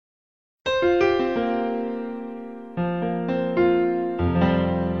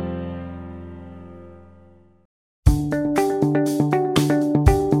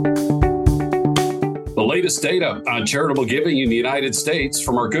latest data on charitable giving in the United States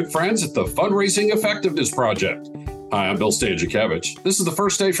from our good friends at the Fundraising Effectiveness Project. Hi, I'm Bill Stanczykiewicz. This is the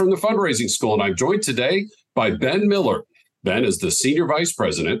first day from the Fundraising School, and I'm joined today by Ben Miller. Ben is the Senior Vice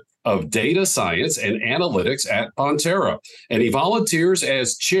President of Data Science and Analytics at Pantera, and he volunteers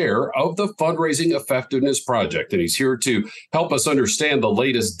as chair of the Fundraising Effectiveness Project, and he's here to help us understand the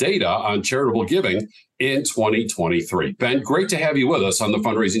latest data on charitable giving in 2023. Ben, great to have you with us on the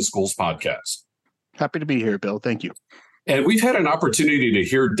Fundraising Schools podcast. Happy to be here, Bill. Thank you. And we've had an opportunity to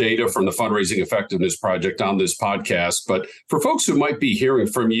hear data from the Fundraising Effectiveness Project on this podcast, but for folks who might be hearing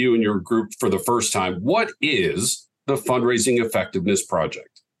from you and your group for the first time, what is the Fundraising Effectiveness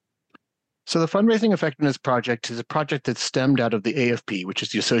Project? So the Fundraising Effectiveness Project is a project that stemmed out of the AFP, which is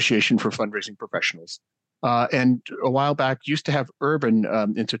the Association for Fundraising Professionals. And a while back used to have Urban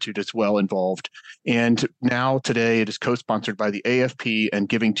Institute as well involved. And now today it is co-sponsored by the AFP and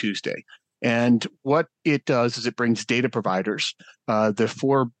Giving Tuesday. And what it does is it brings data providers. The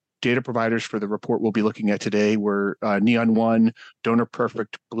four data providers for the report we'll be looking at today were Neon One, Donor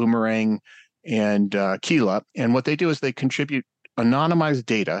Perfect, Bloomerang, and Keela. And what they do is they contribute anonymized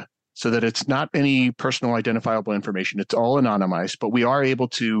data so that it's not any personal identifiable information. It's all anonymized, but we are able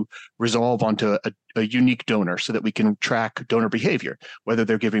to resolve onto a unique donor so that we can track donor behavior, whether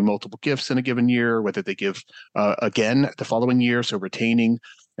they're giving multiple gifts in a given year, whether they give again the following year, so retaining.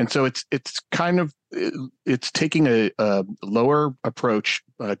 And so it's taking a lower approach,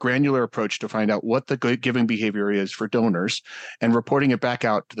 a granular approach to find out what the giving behavior is for donors and reporting it back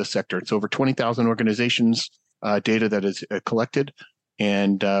out to the sector. It's over 20,000 organizations data that is collected,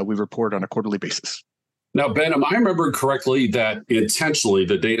 and we report on a quarterly basis. Now, Ben, am I remembering correctly that intentionally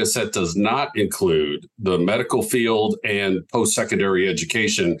the data set does not include the medical field and post-secondary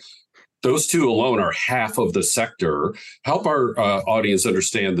education? Those two alone are half of the sector. Help our audience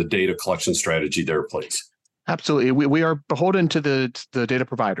understand the data collection strategy there, please. Absolutely. We are beholden to the data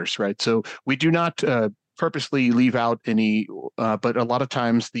providers, right? So we do not purposely leave out any, but a lot of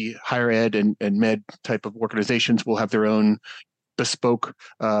times the higher ed and med type of organizations will have their own bespoke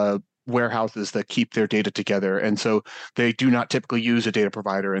warehouses that keep their data together. And so they do not typically use a data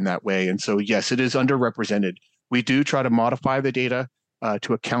provider in that way. And so, yes, it is underrepresented. We do try to modify the data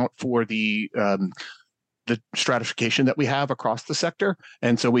to account for the stratification that we have across the sector.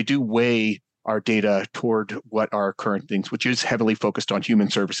 And so we do weigh our data toward what are current things, which is heavily focused on human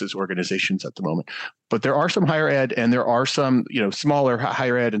services organizations at the moment. But there are some higher ed and there are some, smaller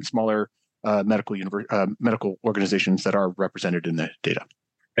higher ed and smaller medical organizations that are represented in the data.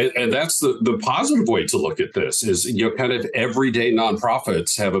 And that's the positive way to look at this is, kind of everyday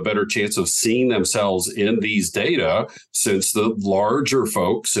nonprofits have a better chance of seeing themselves in these data since the larger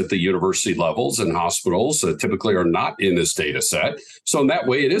folks at the university levels and hospitals typically are not in this data set. So in that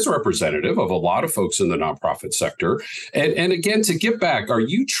way, it is representative of a lot of folks in the nonprofit sector. And again, to get back, are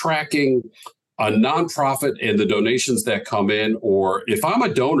you tracking a nonprofit and the donations that come in? Or if I'm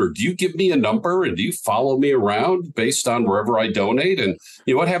a donor, do you give me a number and do you follow me around based on wherever I donate? And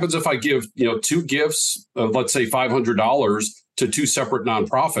what happens if I give, two gifts of, let's say, $500 to two separate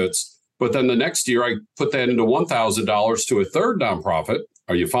nonprofits, but then the next year I put that into $1,000 to a third nonprofit?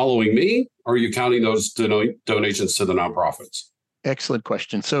 Are you following me or are you counting those donations to the nonprofits? Excellent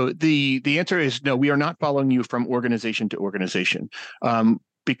question. So the answer is no, we are not following you from organization to organization.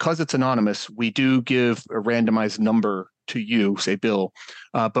 Because it's anonymous, we do give a randomized number to you, say Bill,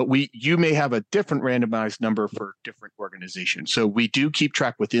 but you may have a different randomized number for different organizations. So we do keep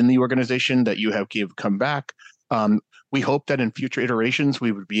track within the organization that you have come back. We hope that in future iterations,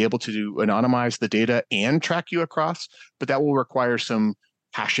 we would be able to anonymize the data and track you across, but that will require some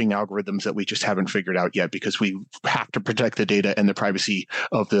hashing algorithms that we just haven't figured out yet because we have to protect the data and the privacy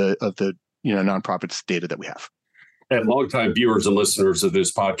of the nonprofits data that we have. And longtime viewers and listeners of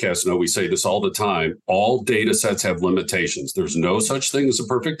this podcast know we say this all the time. All data sets have limitations. There's no such thing as a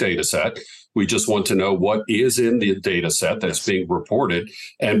perfect data set. We just want to know what is in the data set that's being reported.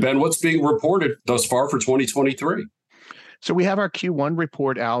 And Ben, what's being reported thus far for 2023? So we have our Q1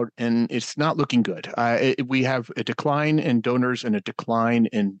 report out, and it's not looking good. We have a decline in donors and a decline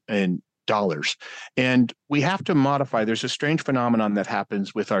in dollars. And we have to modify. There's a strange phenomenon that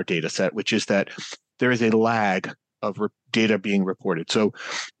happens with our data set, which is that there is a lag of data being reported. So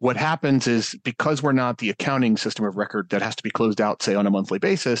what happens is because we're not the accounting system of record that has to be closed out, say, on a monthly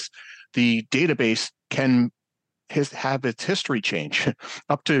basis, the database can have its history change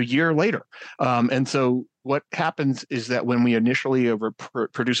up to a year later. And so what happens is that when we initially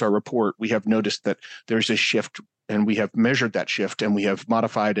produce our report, we have noticed that there's a shift and we have measured that shift and we have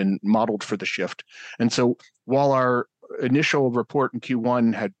modified and modeled for the shift. And so while our initial report in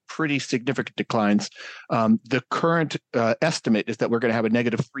Q1 had pretty significant declines. The current estimate is that we're going to have a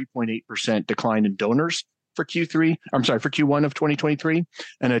negative 3.8% decline in donors for Q1 of 2023,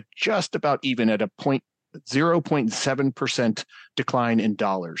 and a just about even at a 0.7% decline in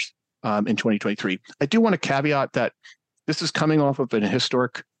dollars in 2023. I do want to caveat that this is coming off of an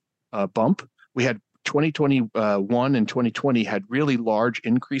historic bump. We had 2021 and 2020 had really large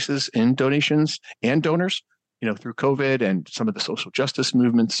increases in donations and donors, through COVID and some of the social justice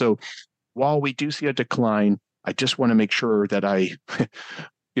movements. So while we do see a decline, I just want to make sure that it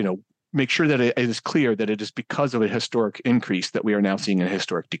is clear that it is because of a historic increase that we are now seeing a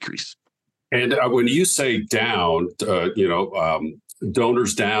historic decrease. And when you say down,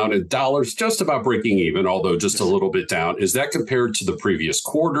 donors down and dollars just about breaking even, although just a little bit down, is that compared to the previous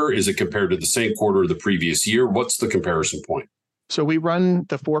quarter? Is it compared to the same quarter of the previous year? What's the comparison point? So we run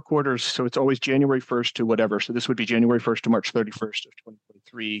the 4 quarters, so it's always January 1st to whatever. So this would be January 1st to March 31st of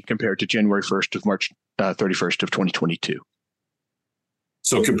 2023 compared to January 1st to March 31st of 2022.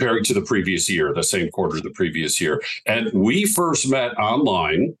 So comparing to the previous year, the same quarter of the previous year. And we first met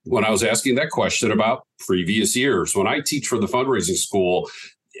online when I was asking that question about previous years. When I teach for the fundraising school,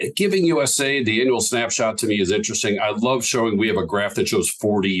 Giving USA, the annual snapshot to me is interesting. I love showing we have a graph that shows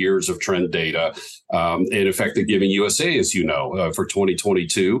 40 years of trend data. And in fact, the Giving USA, as you know, for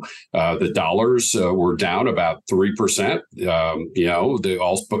 2022, the dollars were down about 3%. They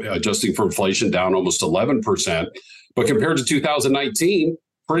also adjusting for inflation down almost 11%. But compared to 2019,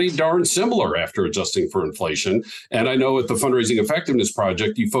 pretty darn similar after adjusting for inflation. And I know at the Fundraising Effectiveness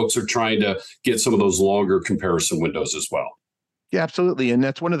Project, you folks are trying to get some of those longer comparison windows as well. Yeah, absolutely. And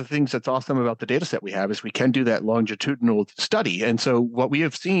that's one of the things that's awesome about the data set we have is we can do that longitudinal study. And so what we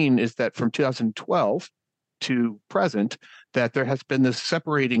have seen is that from 2012 to present, that there has been this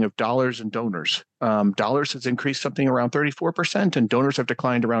separating of dollars and donors. Dollars has increased something around 34%, and donors have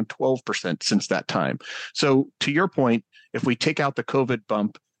declined around 12% since that time. So to your point, if we take out the COVID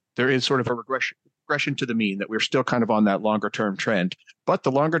bump, there is sort of a regression to the mean that we're still kind of on that longer term trend. But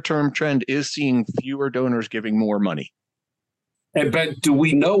the longer term trend is seeing fewer donors giving more money. And Ben, do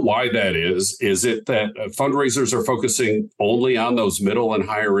we know why that is? Is it that fundraisers are focusing only on those middle and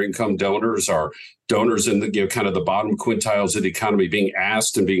higher income donors? Are donors in the kind of the bottom quintiles of the economy being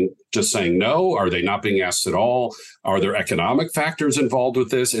asked and being just saying no? Are they not being asked at all? Are there economic factors involved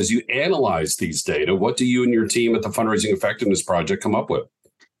with this? As you analyze these data, what do you and your team at the Fundraising Effectiveness Project come up with?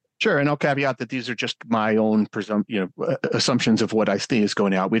 Sure, and I'll caveat that these are just my own assumptions of what I think is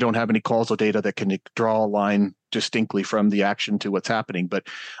going out. We don't have any causal data that can draw a line distinctly from the action to what's happening. But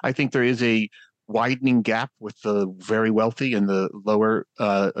I think there is a widening gap with the very wealthy and the lower,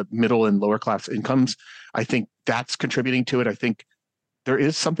 middle and lower class incomes. I think that's contributing to it. I think there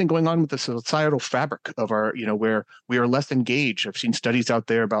is something going on with the societal fabric of our, where we are less engaged. I've seen studies out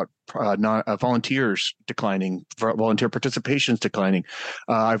there about volunteers declining, volunteer participations declining.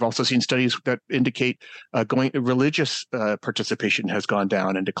 I've also seen studies that indicate religious participation has gone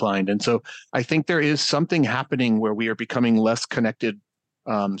down and declined. And so I think there is something happening where we are becoming less connected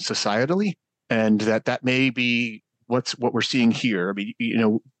societally, and that may be what we're seeing here. I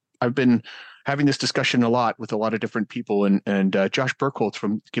mean, I've been having this discussion a lot with a lot of different people, and Josh Burkholz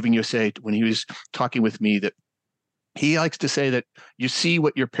from Giving USA, when he was talking with me, that he likes to say that you see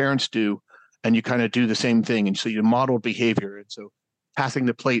what your parents do and you kind of do the same thing. And so you model behavior. And so passing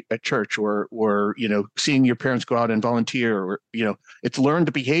the plate at church or seeing your parents go out and volunteer, or, it's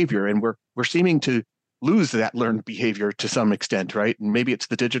learned behavior. And we're seeming to lose that learned behavior to some extent, right? And maybe it's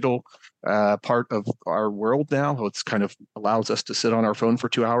the digital part of our world now. It's kind of allows us to sit on our phone for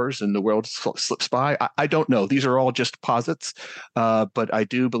 2 hours and the world slips by. I don't know. These are all just posits, but I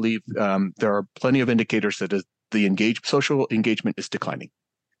do believe there are plenty of indicators that the social engagement is declining.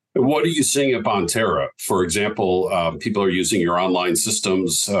 What are you seeing at Bonterra? For example, people are using your online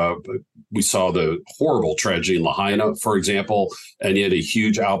systems. We saw the horrible tragedy in Lahaina, for example, and yet a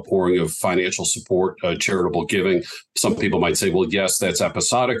huge outpouring of financial support, charitable giving. Some people might say, well, yes, that's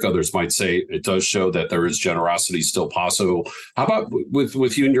episodic. Others might say it does show that there is generosity still possible. How about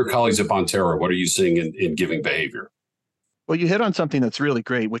with you and your colleagues at Bonterra? What are you seeing in giving behavior? Well, you hit on something that's really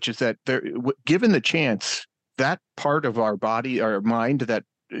great, which is that given the chance, that part of our body, our mind that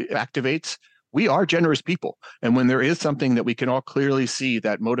activates, we are generous people. And when there is something that we can all clearly see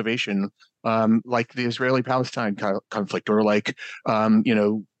that motivation, like the Israeli-Palestine conflict, or like,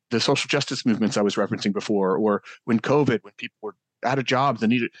 the social justice movements I was referencing before, or when COVID, when people were out of jobs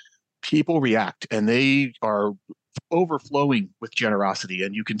and needed, people react and they are overflowing with generosity.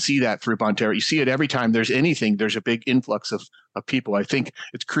 And you can see that through Bonterra. You see it every time there's a big influx of people. I think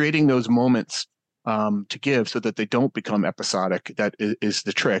it's creating those moments to give so that they don't become episodic. That is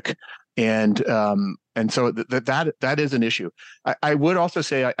the trick. And so that is an issue. I would also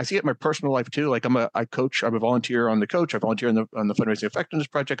say I see it in my personal life too. Like I coach, I'm a volunteer on the coach. I volunteer on the Fundraising Effectiveness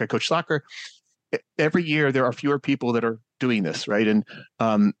Project. I coach soccer. Every year there are fewer people that are doing this, right? And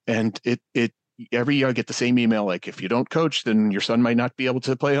it every year I get the same email, like, if you don't coach, then your son might not be able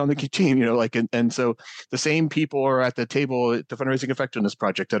to play on the team, like, and so the same people are at the table at the Fundraising Effectiveness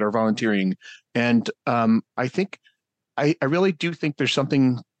Project that are volunteering. And I think, I really do think there's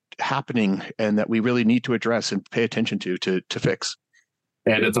something happening and that we really need to address and pay attention to fix.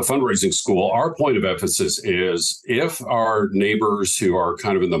 And at the fundraising school, our point of emphasis is if our neighbors who are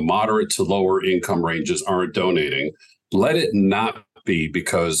kind of in the moderate to lower income ranges aren't donating, let it not be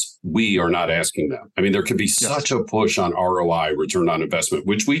because we are not asking them. I mean, there can be such a push on ROI, return on investment,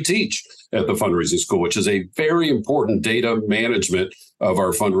 which we teach at the fundraising school, which is a very important data management of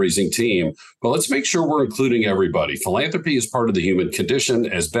our fundraising team. But let's make sure we're including everybody. Philanthropy is part of the human condition.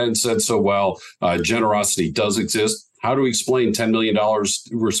 As Ben said so well, generosity does exist. How do we explain $10 million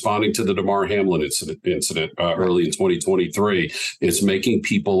responding to the Damar Hamlin incident early in 2023? It's making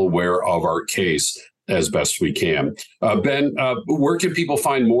people aware of our case as best we can. Ben, where can people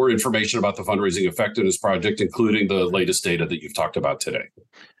find more information about the Fundraising Effectiveness Project, including the latest data that you've talked about today?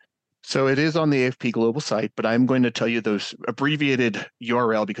 So it is on the AFP Global site, but I'm going to tell you those abbreviated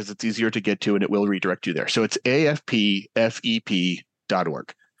URL because it's easier to get to and it will redirect you there. So it's afpfep.org.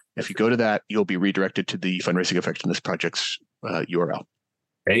 If you go to that, you'll be redirected to the Fundraising Effectiveness Project's URL.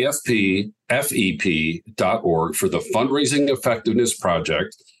 afpfep.org for the Fundraising Effectiveness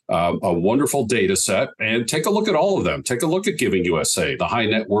Project. A wonderful data set, and take a look at all of them. Take a look at Giving USA, the high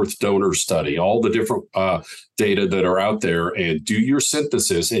net worth donor study, all the different data that are out there, and do your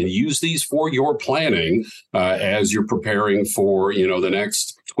synthesis and use these for your planning as you're preparing for the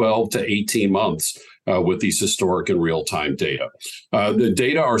next 12 to 18 months. With these historic and real-time data. The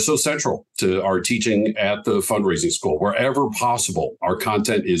data are so central to our teaching at the fundraising school. Wherever possible, our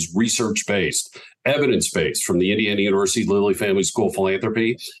content is research-based, evidence-based from the Indiana University Lilly Family School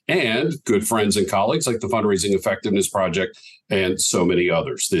Philanthropy and good friends and colleagues like the Fundraising Effectiveness Project and so many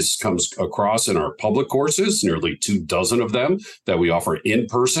others. This comes across in our public courses, nearly 24 of them that we offer in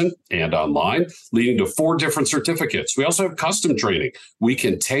person and online, leading to 4 different certificates. We also have custom training. We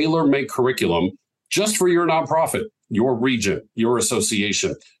can tailor make curriculum just for your nonprofit, your region, your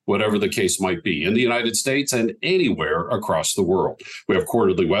association, whatever the case might be, in the United States and anywhere across the world. We have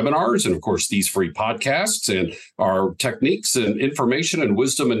quarterly webinars and, of course, these free podcasts, and our techniques and information and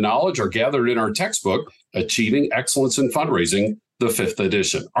wisdom and knowledge are gathered in our textbook, Achieving Excellence in Fundraising, the 5th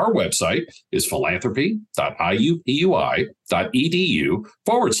edition. Our website is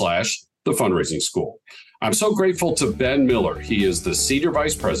philanthropy.iupui.edu/the fundraising school. I'm so grateful to Ben Miller. He is the Senior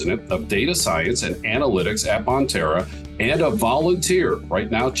Vice President of Data Science and Analytics at Bonterra and a volunteer right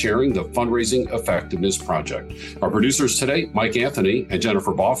now chairing the Fundraising Effectiveness Project. Our producers today, Mike Anthony and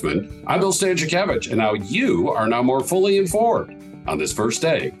Jennifer Boffman. I'm Bill Stanczykiewicz, and now you are more fully informed on this first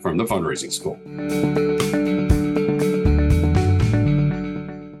day from the Fundraising School.